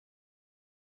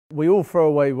We all throw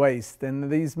away waste,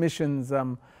 and these missions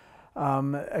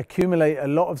accumulate a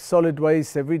lot of solid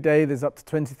waste every day. There's up to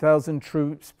 20,000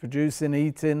 troops producing,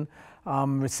 eating,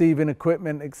 receiving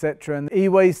equipment, etc. And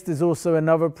e-waste is also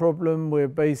another problem. We're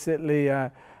basically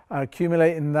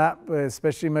accumulating that,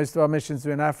 especially most of our missions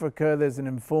are in Africa. There's an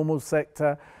informal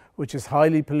sector which is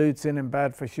highly polluting and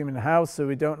bad for human health, so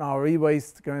we don't want our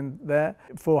e-waste going there.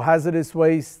 For hazardous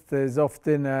waste, there's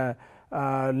often a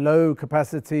low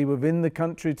capacity within the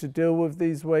country to deal with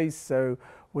these wastes, so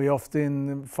we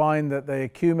often find that they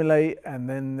accumulate, and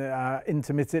then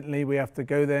intermittently we have to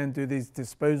go there and do these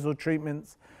disposal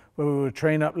treatments where we will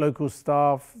train up local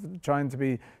staff, trying to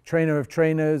be trainer of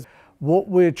trainers. What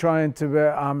we're trying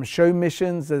to show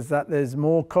missions is that there's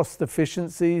more cost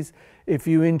efficiencies if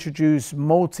you introduce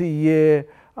multi-year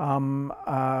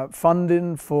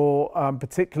funding for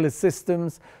particular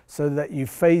systems, so that you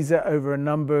phase it over a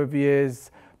number of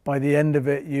years. By the end of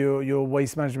it, your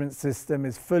waste management system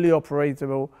is fully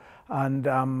operable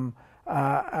and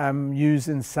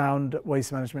using sound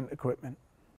waste management equipment.